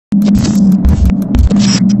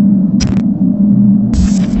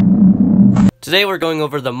Today we're going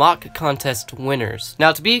over the MOC Contest Winners.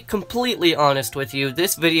 Now, to be completely honest with you,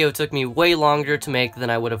 this video took me way longer to make than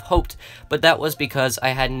I would have hoped, but that was because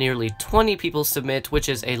I had nearly 20 people submit, which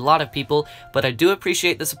is a lot of people, but I do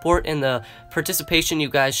appreciate the support and the participation you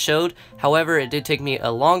guys showed. However, it did take me a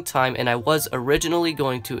long time, and I was originally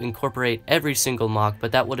going to incorporate every single MOC,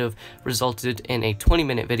 but that would have resulted in a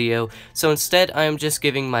 20-minute video, so instead I am just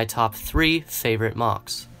giving my top 3 favorite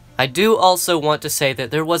MOCs. I do also want to say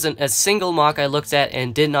that there wasn't a single MOC I looked at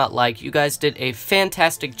and did not like. You guys did a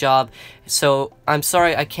fantastic job, so I'm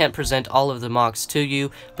sorry I can't present all of the MOCs to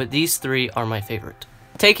you, but these 3 are my favorite.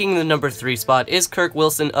 Taking the number 3 spot is Kirk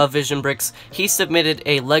Wilson of Vision Bricks. He submitted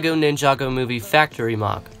a LEGO Ninjago Movie Factory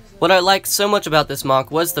MOC. What I liked so much about this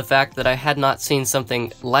MOC was the fact that I had not seen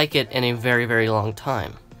something like it in a very long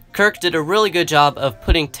time. Kirk did a really good job of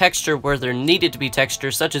putting texture where there needed to be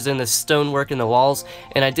texture, such as in the stonework in the walls,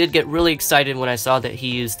 and I did get really excited when I saw that he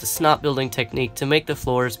used the snot building technique to make the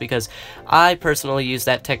floors, because I personally use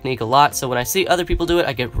that technique a lot, so when I see other people do it,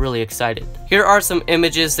 I get really excited. Here are some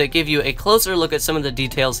images that give you a closer look at some of the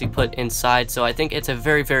details he put inside, so I think it's a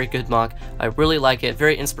very good MOC. I really like it,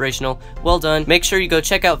 very inspirational, well done. Make sure you go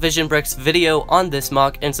check out Vision Brick's video on this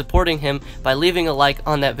MOC and supporting him by leaving a like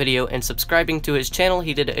on that video and subscribing to his channel.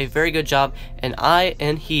 He did a very good job, and I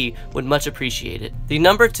and he would much appreciate it. The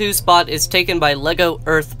number 2 spot is taken by LEGO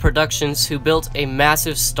Earth Productions, who built a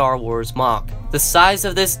massive Star Wars MOC. The size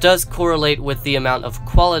of this does correlate with the amount of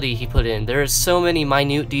quality he put in. There is so many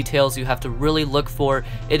minute details you have to really look for.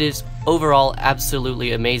 It is overall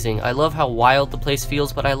absolutely amazing. I love how wild the place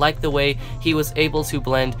feels, but I like the way he was able to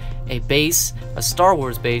blend a base, a Star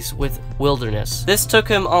Wars base, with wilderness. This took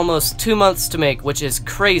him almost 2 months to make, which is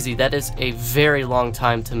crazy. That is a very long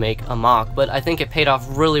time to make a MOC, but I think it paid off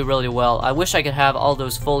really well. I wish I could have all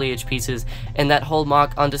those foliage pieces and that whole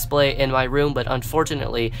MOC on display in my room, but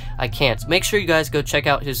unfortunately I can't. Make sure you guys go check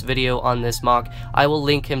out his video on this MOC. I will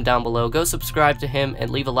link him down below. Go subscribe to him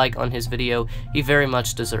and leave a like on his video. He very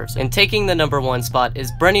much deserves it. And taking the number 1 spot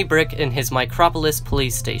is Brenny Brick in his Micropolis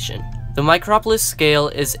police station. The Micropolis scale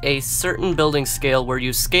is a certain building scale where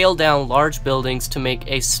you scale down large buildings to make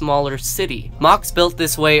a smaller city. MOCs built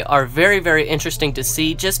this way are very interesting to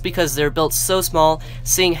see, just because they're built so small.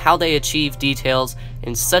 Seeing how they achieve details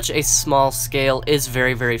in such a small scale is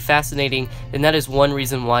very fascinating, and that is one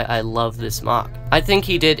reason why I love this MOC. I think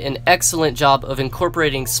he did an excellent job of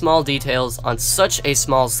incorporating small details on such a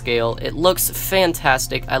small scale. It looks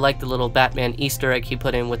fantastic. I like the little Batman Easter egg he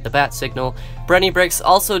put in with the bat signal. Brenny Bricks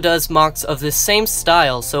also does MOCs of this same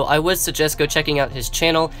style, so I would suggest go checking out his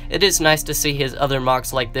channel. It is nice to see his other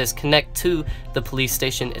MOCs like this connect to the police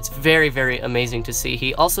station. It's very amazing to see.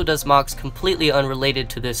 He also does MOCs completely unrelated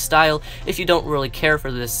to this style if you don't really care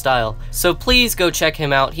for this style. So please go check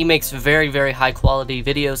him out. He makes very high quality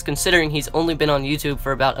videos, considering he's only been on YouTube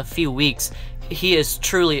for about a few weeks. He is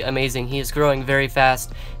truly amazing. He is growing very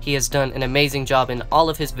fast. He has done an amazing job in all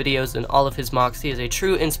of his videos and all of his MOCs. He is a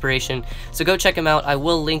true inspiration, so go check him out. I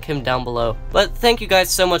will link him down below. But thank you guys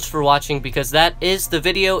so much for watching, because that is the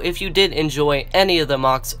video. If you did enjoy any of the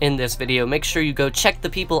MOCs in this video, make sure you go check the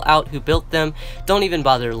people out who built them. Don't even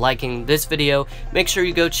bother liking this video. Make sure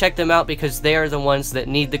you go check them out, because they are the ones that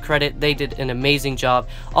need the credit. They did an amazing job.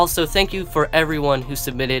 Also, thank you for everyone who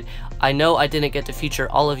submitted. I know I didn't get to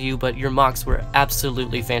feature all of you, but your MOCs were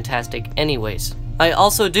absolutely fantastic anyways. I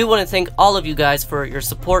also do want to thank all of you guys for your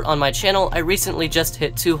support on my channel. I recently just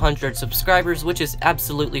hit 200 subscribers, which is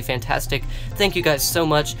absolutely fantastic. Thank you guys so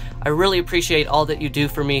much. I really appreciate all that you do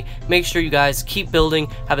for me. Make sure you guys keep building.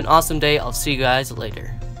 Have an awesome day. I'll see you guys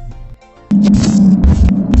later.